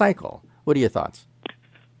natural cycle. What are your thoughts?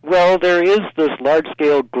 Well, there is this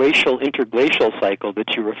large-scale glacial interglacial cycle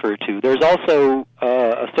that you refer to. There's also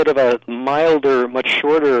a sort of a milder, much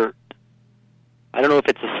shorter, I don't know if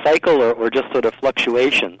it's a cycle or just sort of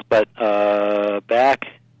fluctuations, but back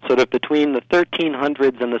sort of between the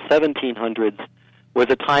 1300s and the 1700s was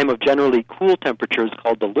a time of generally cool temperatures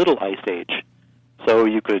called the Little Ice Age. So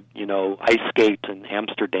you could, ice skate in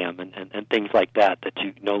Amsterdam and things like that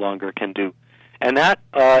you no longer can do. And that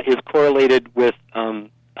is correlated with a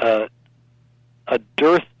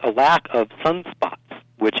lack of sunspots,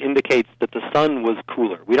 which indicates that the sun was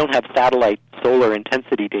cooler. We don't have satellite solar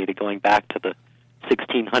intensity data going back to the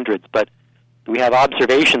 1600s, but we have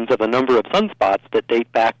observations of a number of sunspots that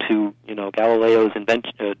date back to, Galileo's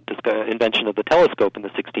invention of the telescope in the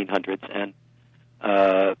 1600s, and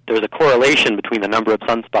there's a correlation between the number of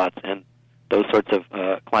sunspots and those sorts of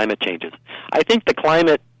climate changes. I think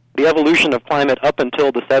the evolution of climate up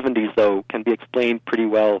until the 70s, though, can be explained pretty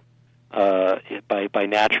well by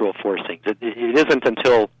natural forcings. It isn't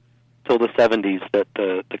until the 70s that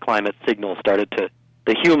the climate signal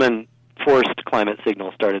the human-forced climate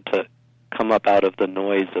signal started to come up out of the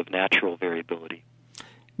noise of natural variability.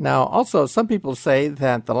 Now, also, some people say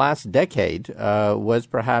that the last decade was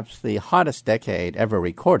perhaps the hottest decade ever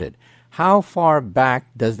recorded. How far back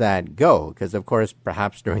does that go? Because, of course,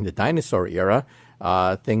 perhaps during the dinosaur era,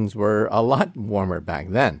 things were a lot warmer back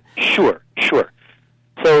then. Sure.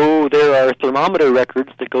 So there are thermometer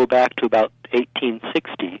records that go back to about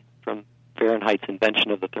 1860 from Fahrenheit's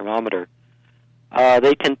invention of the thermometer.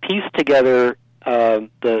 They can piece together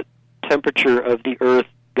the temperature of the Earth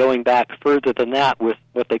going back further than that with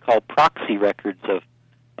what they call proxy records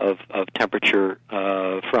of temperature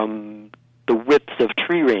from the widths of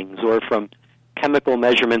tree rings or from chemical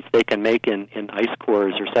measurements they can make in ice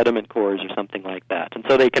cores or sediment cores or something like that. And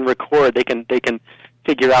so they can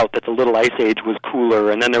figure out that the Little Ice Age was cooler,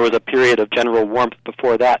 and then there was a period of general warmth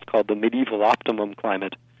before that called the medieval optimum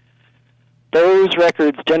climate. Those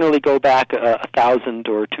records generally go back 1,000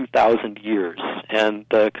 or 2,000 years, and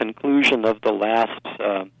the conclusion of the last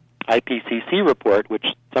IPCC report, which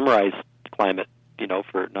summarized climate,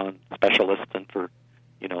 for non-specialists and for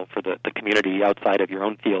the community outside of your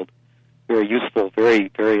own field, very useful, very,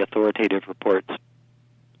 very authoritative reports.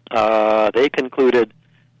 They concluded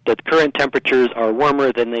that current temperatures are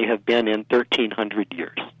warmer than they have been in 1,300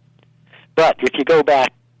 years. But if you go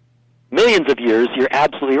back millions of years, you're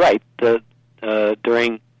absolutely right.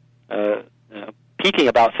 During peaking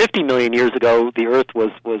about 50 million years ago, the Earth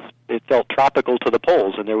it felt tropical to the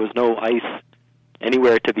poles, and there was no ice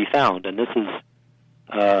anywhere to be found. And this is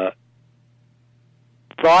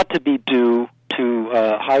thought to be due to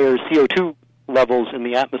higher CO2 levels in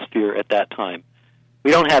the atmosphere at that time. We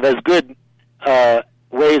don't have as good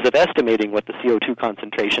ways of estimating what the CO2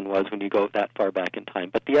 concentration was when you go that far back in time,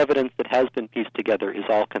 but the evidence that has been pieced together is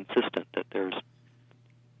all consistent, that there's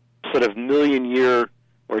sort of million-year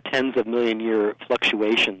or tens of million-year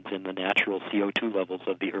fluctuations in the natural CO2 levels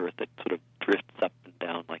of the Earth that sort of drifts up and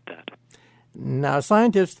down like that. Now,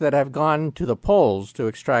 scientists that have gone to the poles to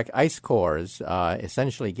extract ice cores,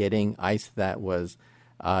 essentially getting ice that was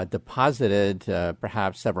deposited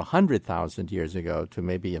perhaps several 100,000 years ago to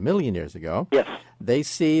maybe 1 million years ago, yes, they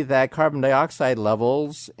see that carbon dioxide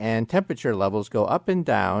levels and temperature levels go up and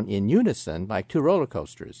down in unison like two roller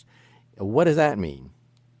coasters. What does that mean?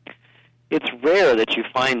 It's rare that you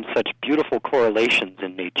find such beautiful correlations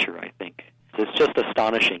in nature, I think. It's just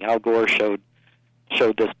astonishing. Al Gore showed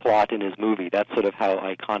this plot in his movie. That's sort of how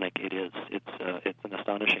iconic it is. It's an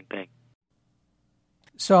astonishing thing.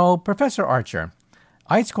 So, Professor Archer,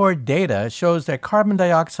 ice core data shows that carbon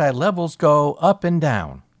dioxide levels go up and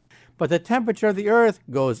down. But the temperature of the Earth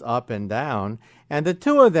goes up and down, and the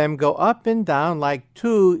two of them go up and down like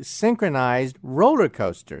two synchronized roller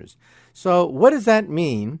coasters. So what does that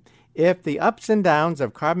mean if the ups and downs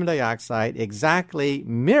of carbon dioxide exactly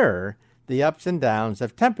mirror the ups and downs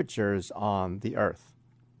of temperatures on the Earth?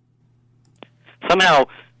 Somehow,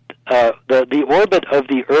 the orbit of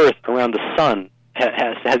the Earth around the Sun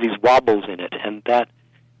has these wobbles in it, and that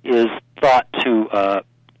is thought to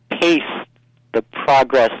pace the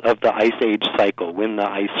progress of the Ice Age cycle, when the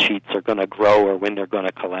ice sheets are going to grow or when they're going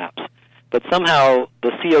to collapse. But somehow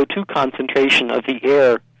the CO2 concentration of the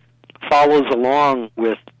air follows along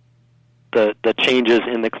with the changes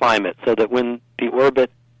in the climate, so that when the orbit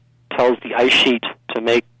tells the ice sheet to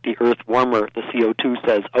make the Earth warmer, the CO2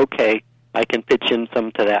 says, okay, I can pitch in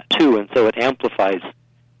some to that too, and so it amplifies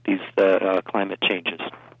these climate changes.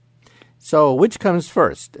 So which comes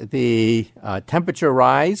first? The temperature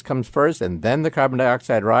rise comes first, and then the carbon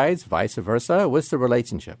dioxide rise, vice versa? What's the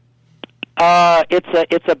relationship?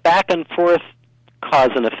 It's a back and forth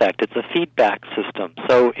cause and effect. It's a feedback system.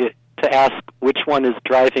 So to ask which one is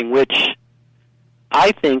driving which,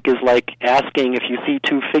 I think, is like asking if you see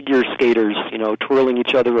two figure skaters, twirling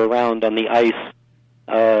each other around on the ice,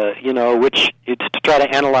 to try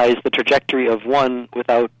to analyze the trajectory of one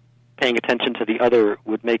without paying attention to the other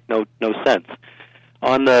would make no sense.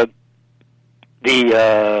 On the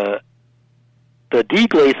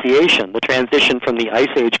deglaciation, the transition from the Ice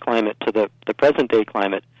Age climate to the present-day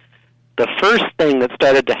climate, the first thing that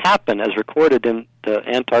started to happen, as recorded in the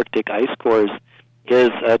Antarctic ice cores, is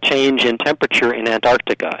a change in temperature in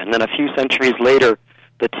Antarctica. And then a few centuries later,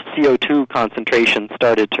 the CO2 concentration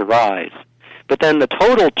started to rise. But then the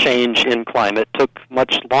total change in climate took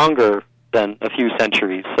much longer than a few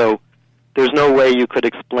centuries. So there's no way you could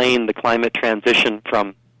explain the climate transition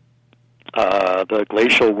from the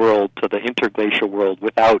glacial world to the interglacial world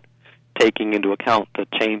without taking into account the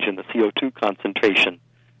change in the CO2 concentration.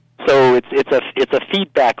 So it's a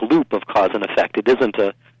feedback loop of cause and effect. It isn't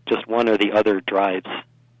just one or the other drives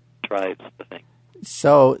the thing.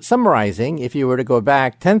 So, summarizing, if you were to go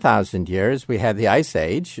back 10,000 years, we had the Ice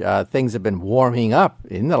Age. Things have been warming up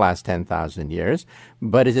in the last 10,000 years.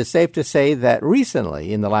 But is it safe to say that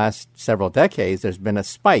recently, in the last several decades, there's been a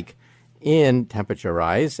spike in temperature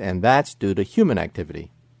rise, and that's due to human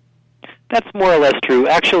activity? That's more or less true.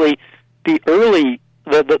 Actually, the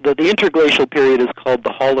interglacial period is called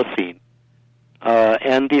the Holocene.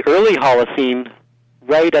 And the early Holocene,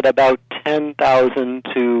 right at about 10,000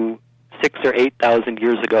 to 6,000 or 8,000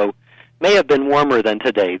 years ago, may have been warmer than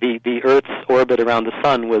today. The Earth's orbit around the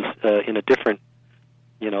sun was in a different,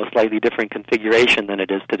 slightly different configuration than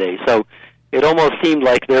it is today. So it almost seemed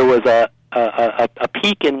like there was a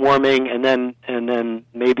peak in warming, and then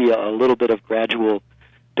maybe a little bit of gradual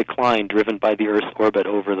decline driven by the Earth's orbit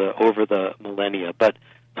over the millennia. But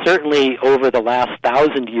certainly over the last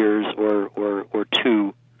 1,000 years or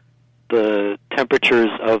two, the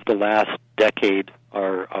temperatures of the last decade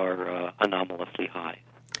are anomalously high.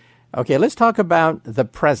 Okay, let's talk about the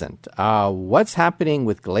present. What's happening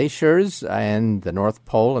with glaciers and the North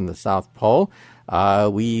Pole and the South Pole?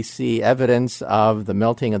 We see evidence of the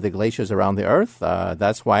melting of the glaciers around the Earth.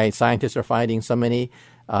 That's why scientists are finding so many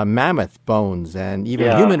mammoth bones and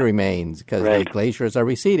even human remains, because the glaciers are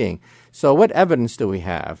receding. So what evidence do we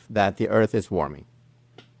have that the Earth is warming?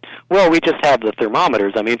 Well, we just have the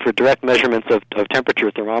thermometers. I mean, for direct measurements of temperature,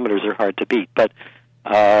 thermometers are hard to beat. But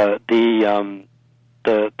the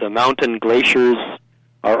mountain glaciers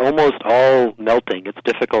are almost all melting. It's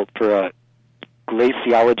difficult for a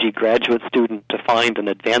glaciology graduate student to find an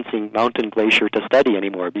advancing mountain glacier to study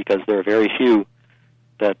anymore, because there are very few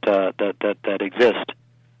that exist.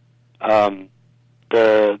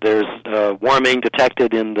 There's warming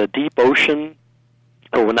detected in the deep ocean,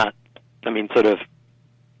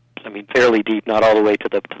 fairly deep, not all the way to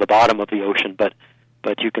the bottom of the ocean, but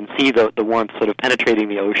you can see the warmth sort of penetrating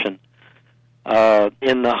the ocean.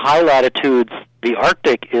 In the high latitudes, the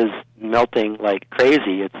Arctic is melting like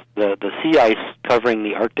crazy. It's the sea ice covering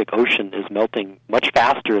the Arctic Ocean is melting much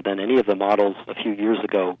faster than any of the models a few years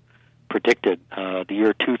ago predicted. The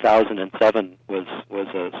year 2007 was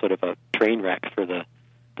a sort of a train wreck for the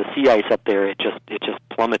sea ice up there. It just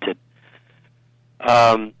plummeted.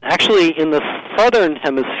 Actually, in the southern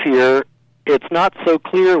hemisphere, it's not so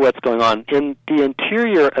clear what's going on. In the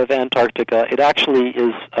interior of Antarctica, it actually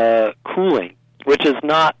is cooling, which is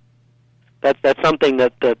not. That's something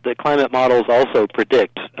that the climate models also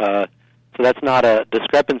predict. So that's not a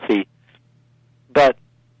discrepancy. But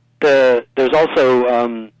there's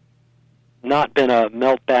also not been a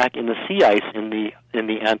melt back in the sea ice in the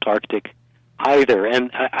Antarctic either. And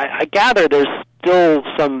I gather there's still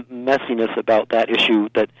some messiness about that issue,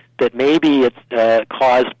 that maybe it's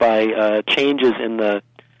caused by changes in the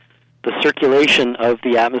circulation of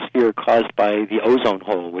the atmosphere caused by the ozone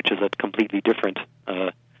hole, which is a completely different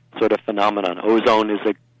sort of phenomenon. Ozone is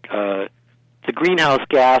it's a greenhouse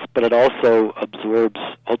gas, but it also absorbs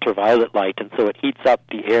ultraviolet light, and so it heats up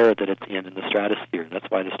the air that it's in the stratosphere. That's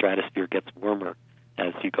why the stratosphere gets warmer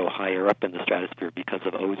as you go higher up in the stratosphere, because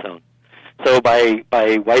of ozone. So by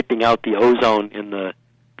wiping out the ozone in the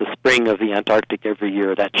spring of the Antarctic every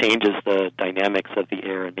year, that changes the dynamics of the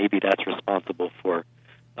air, and maybe that's responsible for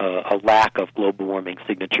a lack of global warming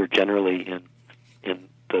signature generally in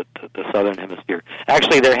the southern hemisphere.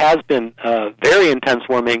 Actually, there has been very intense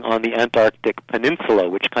warming on the Antarctic Peninsula,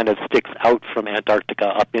 which kind of sticks out from Antarctica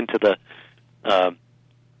up into the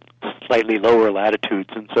slightly lower latitudes,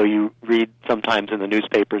 and so you read sometimes in the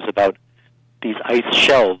newspapers about these ice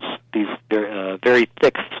shelves, these very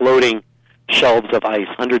thick floating shelves of ice,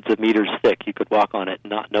 hundreds of meters thick. You could walk on it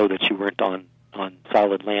and not know that you weren't on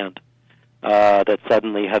solid land, that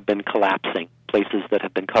suddenly have been collapsing. Places that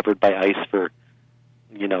have been covered by ice for,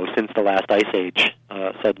 since the last ice age,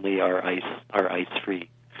 suddenly are ice free.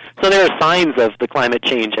 So there are signs of the climate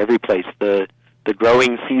change every place. The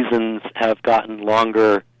growing seasons have gotten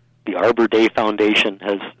longer. The Arbor Day Foundation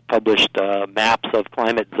has published maps of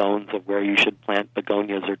climate zones of where you should plant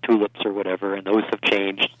begonias or tulips or whatever, and those have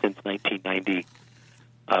changed since 1990.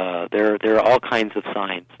 There are all kinds of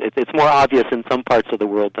signs. It's more obvious in some parts of the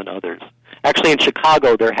world than others. Actually, in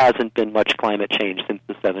Chicago, there hasn't been much climate change since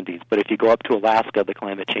the 70s, but if you go up to Alaska, the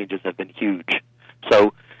climate changes have been huge.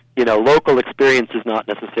 So local experience is not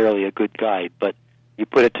necessarily a good guide, but you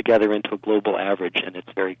put it together into a global average, and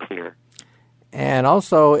it's very clear. And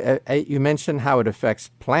also, you mentioned how it affects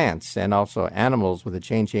plants and also animals with the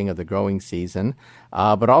changing of the growing season,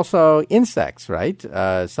 but also insects, right?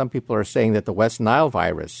 Some people are saying that the West Nile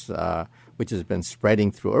virus, which has been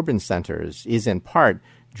spreading through urban centers, is in part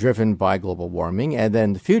driven by global warming, and then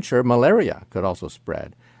in the future, malaria could also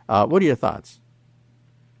spread. What are your thoughts?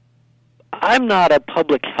 I'm not a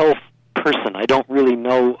public health person. I don't really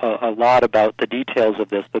know a lot about the details of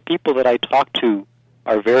this, but people that I talk to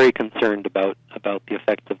are very concerned about the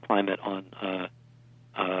effects of climate on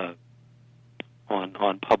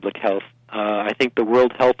public health. I think the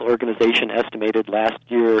World Health Organization estimated last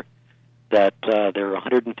year that there are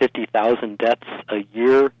 150,000 deaths a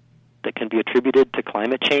year that can be attributed to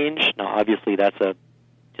climate change. Now, obviously, that's a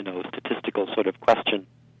statistical sort of question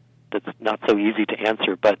that's not so easy to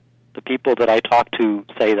answer. But the people that I talk to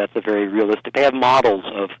say that's a very realistic. They have models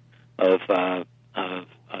of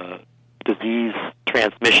disease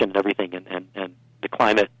transmission and everything, and the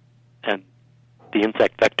climate and the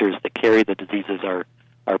insect vectors that carry the diseases are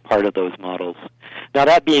part of those models. Now,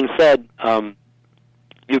 that being said,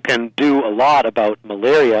 you can do a lot about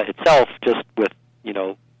malaria itself just with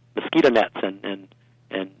mosquito nets and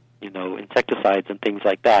insecticides and things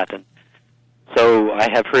like that. And so I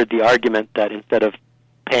have heard the argument that instead of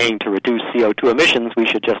paying to reduce CO2 emissions, we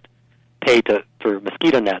should just pay for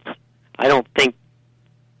mosquito nets. I don't think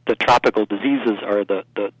the tropical diseases are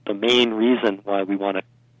the main reason why we want to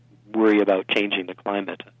worry about changing the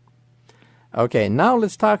climate. Okay, now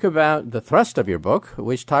let's talk about the thrust of your book,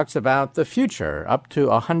 which talks about the future, up to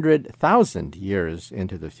 100,000 years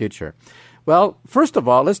into the future. Well, first of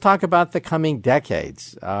all, let's talk about the coming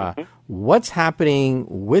decades. What's happening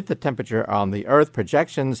with the temperature on the Earth?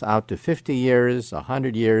 Projections out to 50 years,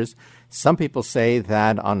 100 years. Some people say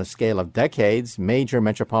that on a scale of decades, major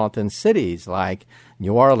metropolitan cities like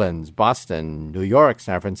New Orleans, Boston, New York,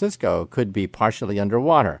 San Francisco could be partially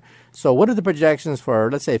underwater. So what are the projections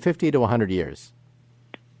for, let's say, 50 to 100 years?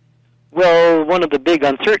 Well, one of the big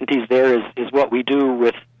uncertainties there is what we do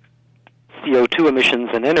with CO2 emissions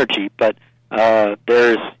and energy, but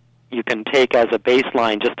you can take as a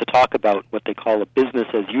baseline just to talk about what they call a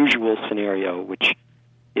business-as-usual scenario, which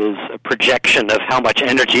is a projection of how much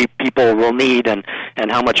energy people will need and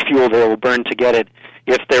how much fuel they will burn to get it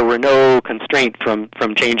if there were no constraint from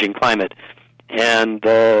changing climate. And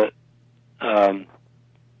the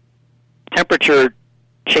temperature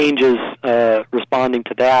changes responding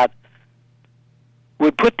to that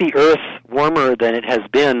would put the Earth warmer than it has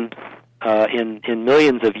been in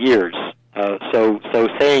millions of years. So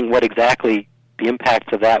saying what exactly the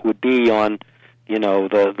impacts of that would be on,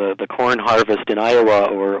 the corn harvest in Iowa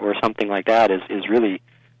or something like that is really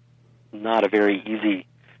not a very easy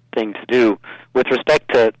thing to do. With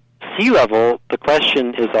respect to sea level, the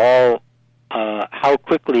question is all how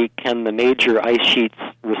quickly can the major ice sheets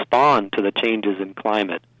respond to the changes in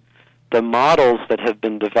climate. The models that have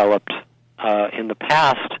been developed in the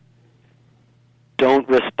past don't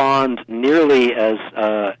respond nearly as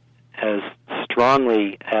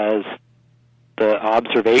strongly as the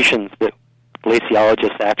observations that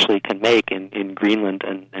glaciologists actually can make in Greenland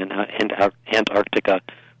and Antarctica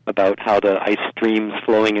about how the ice streams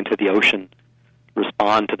flowing into the ocean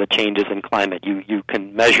respond to the changes in climate. You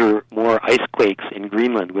can measure more ice quakes in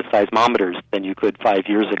Greenland with seismometers than you could 5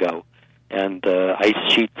 years ago. And the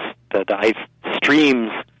ice sheets, the ice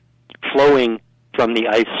streams flowing from the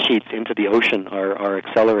ice sheets into the ocean are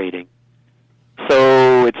accelerating.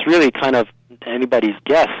 So it's really kind of anybody's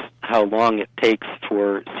guess how long it takes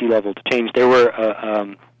for sea level to change. There were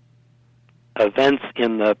events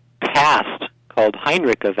in the past called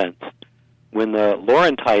Heinrich events when the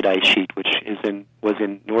Laurentide ice sheet, which was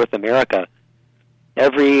in North America,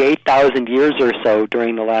 every 8,000 years or so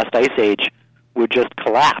during the last ice age would just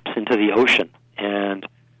collapse into the ocean. And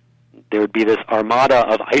there would be this armada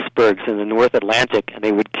of icebergs in the North Atlantic, and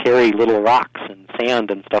they would carry little rocks and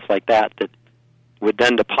sand and stuff like that would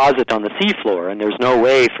then deposit on the seafloor, and there's no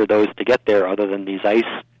way for those to get there other than these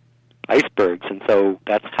icebergs. And so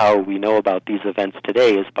that's how we know about these events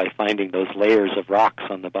today, is by finding those layers of rocks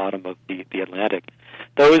on the bottom of the Atlantic.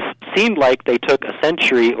 Those seemed like they took a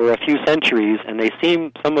century or a few centuries, and they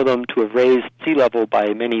seem, some of them, to have raised sea level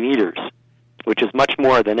by many meters, which is much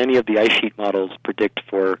more than any of the ice sheet models predict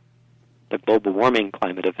for the global warming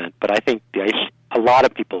climate event. But I think a lot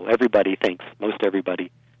of people, most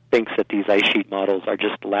everybody, thinks that these ice sheet models are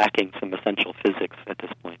just lacking some essential physics at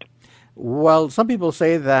this point. Well, some people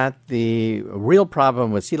say that the real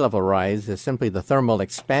problem with sea level rise is simply the thermal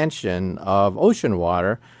expansion of ocean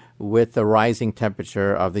water, with the rising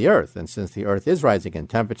temperature of the Earth. And since the Earth is rising in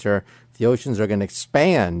temperature, the oceans are going to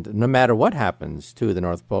expand no matter what happens to the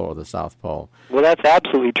North Pole or the South Pole. Well, that's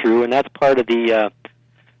absolutely true, and that's part of the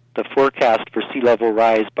forecast for sea level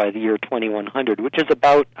rise by the year 2100, which is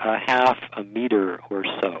about half a meter or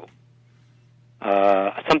so.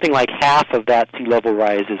 Something like half of that sea level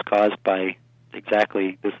rise is caused by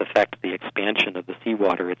exactly this effect, the expansion of the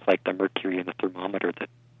seawater. It's like the mercury in the thermometer that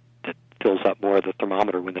fills up more of the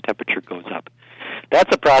thermometer when the temperature goes up.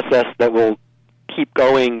 That's a process that will keep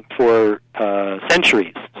going for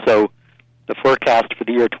centuries. So the forecast for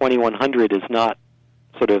the year 2100 is not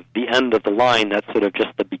sort of the end of the line. That's sort of just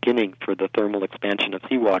the beginning for the thermal expansion of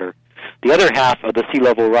seawater. The other half of the sea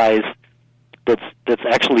level rise that's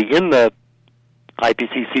actually in the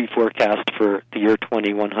IPCC forecast for the year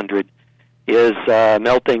 2100 is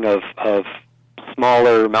melting of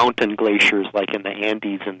smaller mountain glaciers like in the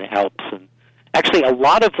Andes and the Alps. And actually a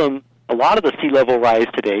lot of the sea level rise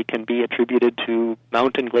today can be attributed to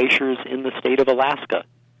mountain glaciers in the state of Alaska.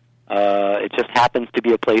 It just happens to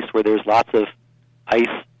be a place where there's lots of ice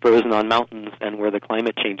frozen on mountains and where the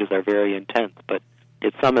climate changes are very intense. But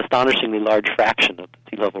it's some astonishingly large fraction of the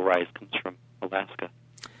sea level rise comes from Alaska.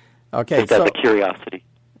 Okay, just as a curiosity.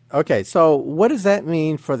 Okay, so what does that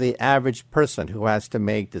mean for the average person who has to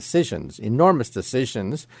make decisions, enormous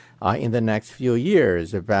decisions, in the next few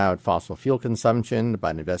years about fossil fuel consumption,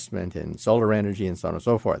 about investment in solar energy, and so on and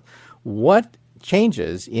so forth? What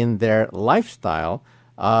changes in their lifestyle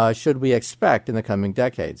should we expect in the coming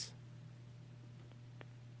decades?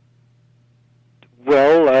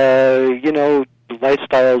 Well,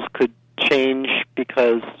 lifestyles could change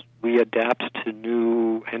because we adapt to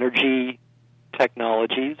new energy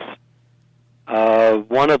technologies.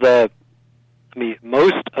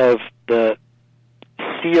 Most of the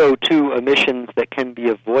CO2 emissions that can be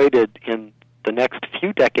avoided in the next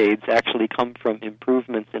few decades actually come from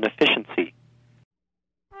improvements in efficiency.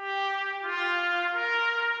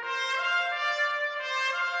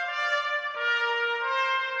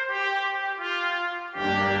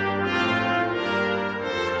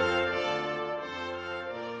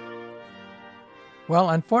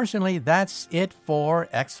 Well, unfortunately, that's it for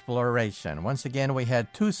Exploration. Once again, we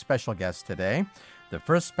had two special guests today. The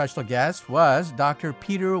first special guest was Dr.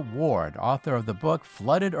 Peter Ward, author of the book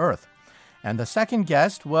Flooded Earth. And the second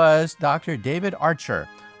guest was Dr. David Archer,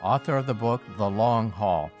 author of the book The Long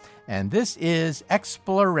Haul. And this is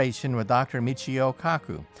Exploration with Dr. Michio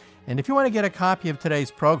Kaku. And if you want to get a copy of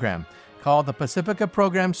today's program, call the Pacifica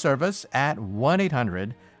Program Service at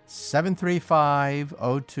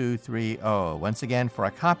 1-800-735-0230. Once again, for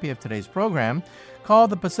a copy of today's program, call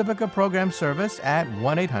the Pacifica Program Service at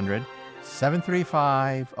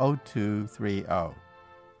 1-800-735-0230.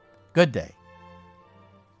 Good day.